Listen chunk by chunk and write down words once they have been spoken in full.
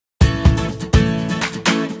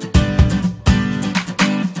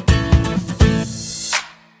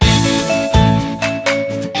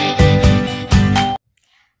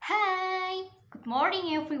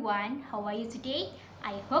everyone, how are you today?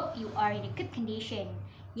 I hope you are in a good condition.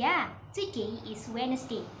 Yeah, today is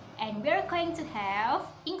Wednesday and we're going to have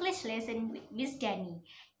English lesson with Miss Dani.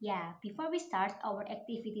 Yeah, before we start our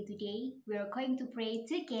activity today, we're going to pray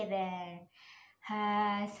together.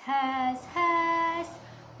 Has,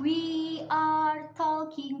 we are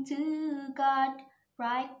talking to God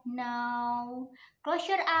right now. Close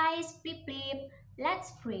your eyes, blip blip,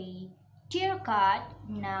 let's pray. Dear God,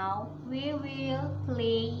 now we will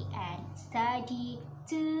play and study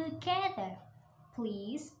together.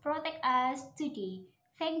 Please protect us today.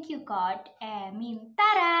 Thank you, God. Amin.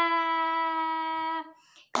 Tada!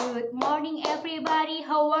 Good morning, everybody.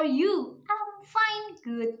 How are you? I'm fine.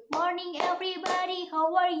 Good morning, everybody.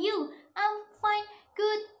 How are you? I'm fine.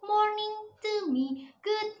 Good morning to me.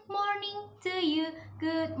 Good morning to you.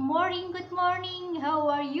 Good morning, good morning. How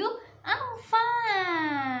are you? I'm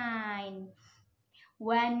fine.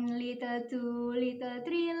 1 little, 2 little,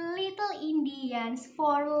 3 little Indians,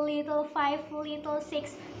 4 little, 5 little,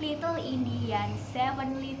 6 little Indians,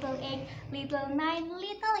 7 little, 8 little, 9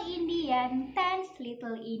 little Indian, 10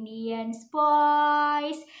 little Indians,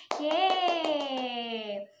 boys.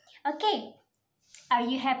 Yay! Okay, are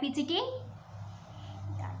you happy today?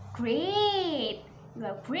 Great! You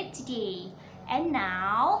are great today. And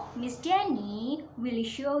now, Miss Dani will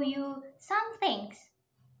show you some things.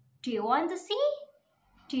 Do you want to see?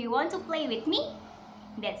 Do you want to play with me?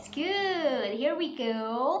 That's good. Here we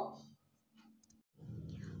go.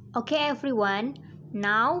 Okay, everyone.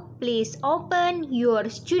 Now, please open your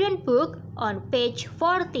student book on page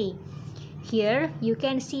 40. Here, you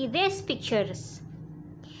can see these pictures.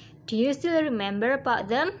 Do you still remember about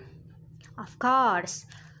them? Of course.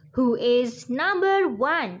 Who is number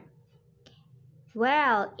 1?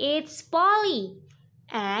 Well, it's Polly.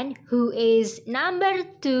 And who is number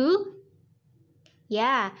 2?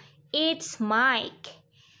 Yeah, it's Mike.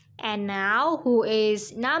 And now, who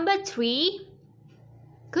is number 3?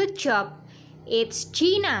 Good job. It's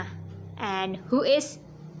Gina. And who is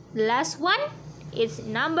the last one? It's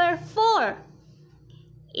number 4.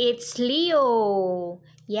 It's Leo.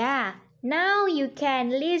 Yeah, now you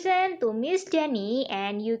can listen to Miss Dani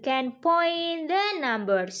and you can point the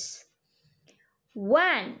numbers.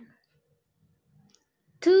 1,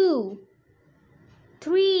 2,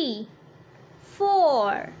 3,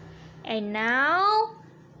 4. And now,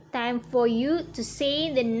 time for you to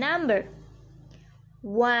say the number.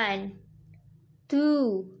 1,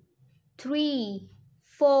 2, 3,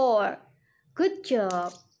 4. Good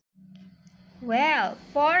job. Well,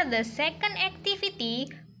 for the second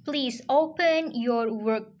activity, please open your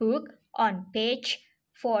workbook on page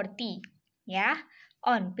 40. Yeah,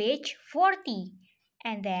 on page 40.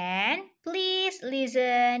 And then, please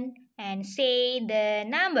listen and say the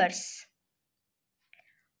numbers.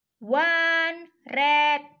 1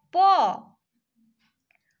 red ball.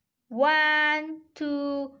 1,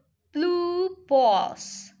 2 blue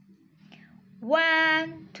balls.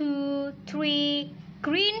 1, 2, 3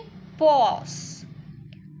 green balls.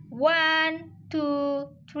 1, 2,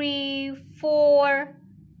 3, 4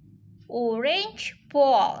 orange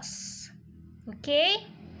balls. Okay?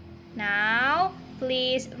 Now,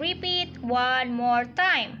 please repeat one more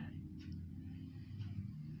time.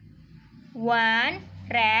 1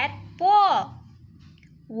 red ball.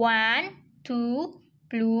 1, 2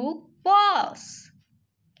 blue balls.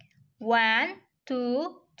 1,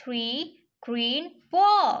 2, 3 green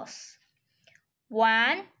balls.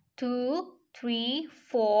 1, 2, 3,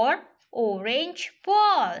 4 orange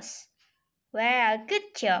balls. Well,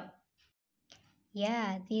 good job.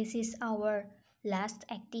 Yeah, this is our last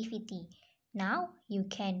activity. Now you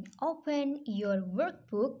can open your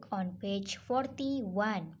workbook on page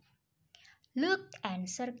 41. Look and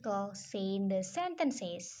circle saying the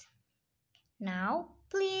sentences. Now,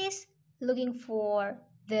 please looking for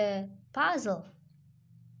the puzzle.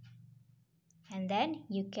 And then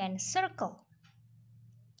you can circle.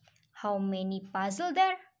 How many puzzle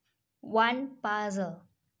there? 1 puzzle.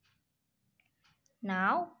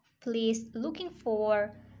 Now, please looking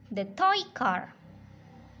for the toy car.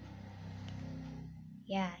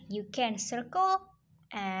 Yeah, you can circle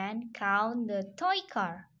and count the toy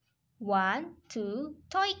car. 1, 2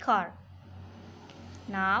 toy car.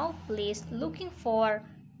 Now, please looking for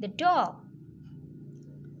the doll.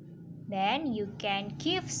 Then you can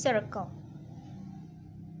give circle.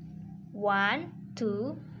 1,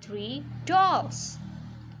 2, 3 dolls.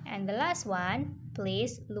 And the last one,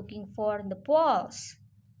 please looking for the balls.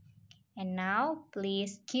 And now,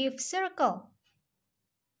 please give circle.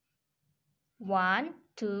 1,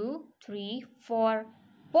 2, 3, 4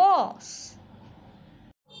 balls.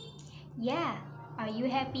 Yeah, Are you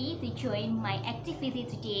happy to join my activity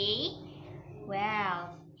today?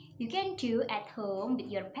 Well, you can do at home with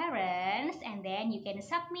your parents and then you can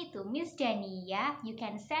submit to Miss Dani, yeah? You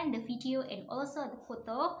can send the video and also the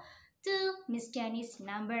photo to Miss Dani's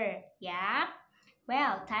number, yeah?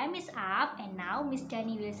 Well, time is up and now Miss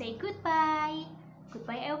Dani will say goodbye.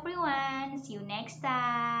 Goodbye everyone. See you next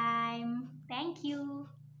time. Thank you.